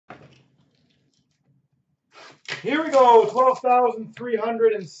Here we go,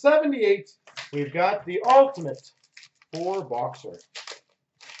 12,378. We've got the ultimate 4-boxer.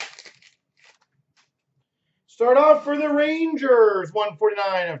 Start off for the Rangers,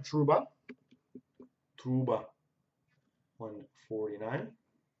 149 of Trouba. 149.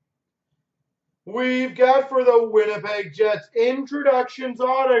 We've got for the Winnipeg Jets, Introductions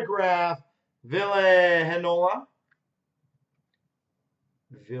autograph, Ville Heinola.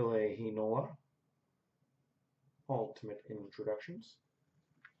 Ultimate Introductions.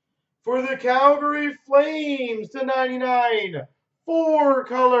 For the Calgary Flames, /99,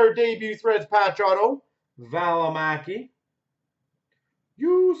 4-color debut threads patch auto, Valimaki.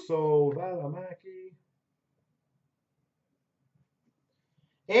 Juuso Valimaki.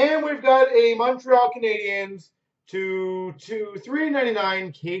 And we've got a Montreal Canadiens to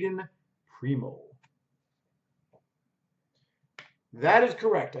 $3.99 Caden Primo. That is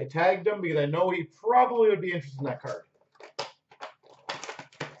correct. I tagged him because I know he probably would be interested in that card.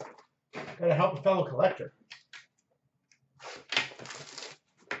 Gotta help a fellow collector.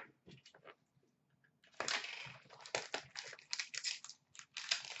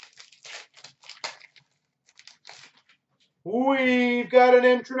 We've got an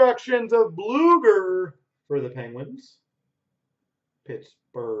Introductions of Bluger for the Penguins.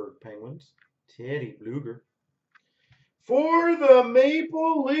 Pittsburgh Penguins. Teddy Bluger. For the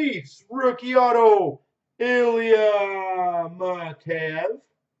Maple Leafs, rookie auto, Ilya Mikheyev.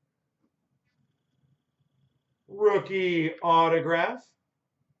 Rookie autograph,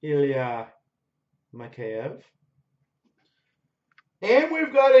 Ilya Mikheyev. And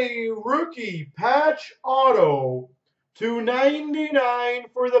we've got a rookie patch auto,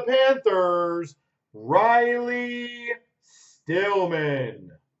 /99 for the Panthers, Riley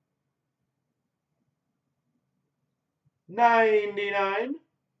Stillman. 99,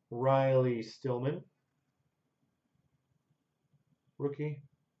 Riley Stillman. Rookie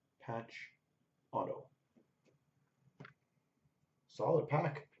patch auto. Solid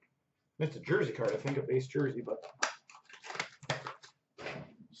pack. Missed a jersey card, I think, a base jersey, but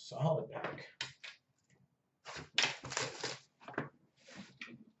solid pack.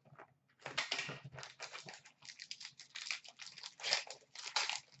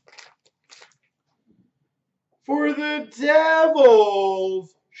 For the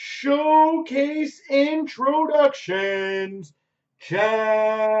Devils, Showcase Introductions,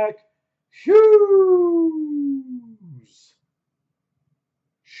 Jack Hughes.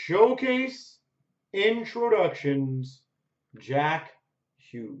 Showcase Introductions, Jack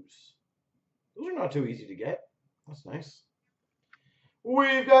Hughes. Those are not too easy to get. That's nice.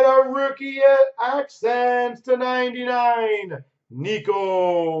 We've got a rookie accents /99,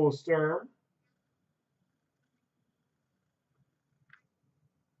 Nico Sturm.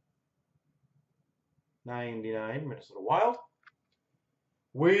 /99, Minnesota Wild.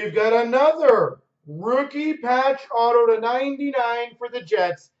 We've got another rookie patch auto /99 for the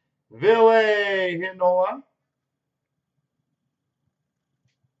Jets, Ville Heinola.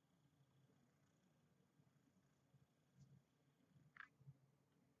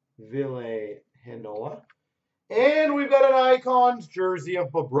 Ville Heinola. And we've got an Icons jersey of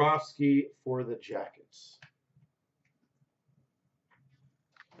Bobrovsky for the Jackets.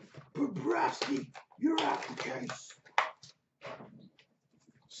 Bobrovsky, you're out the case.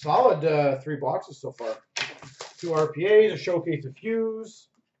 Solid 3 boxes so far. 2 RPAs, a showcase of Hughes.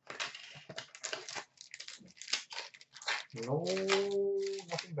 No,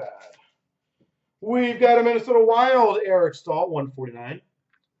 nothing bad. We've got a Minnesota Wild, Eric Stahl, 149.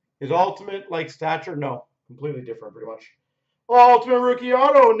 His ultimate, like stature, no, completely different pretty much. Ultimate rookie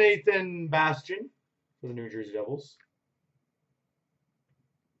auto, Nathan Bastian for the New Jersey Devils.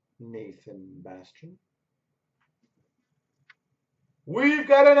 Nathan Bastian. We've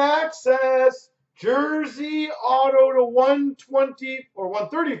got an access jersey auto /120 or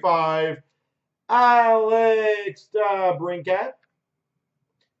 135, Alex DeBrincat.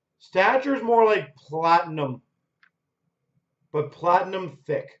 Stature's more like platinum, but platinum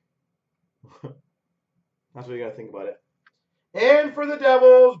thick. That's what you got to think about it. And for the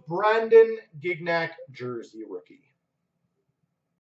Devils, Brandon Gignac jersey rookie.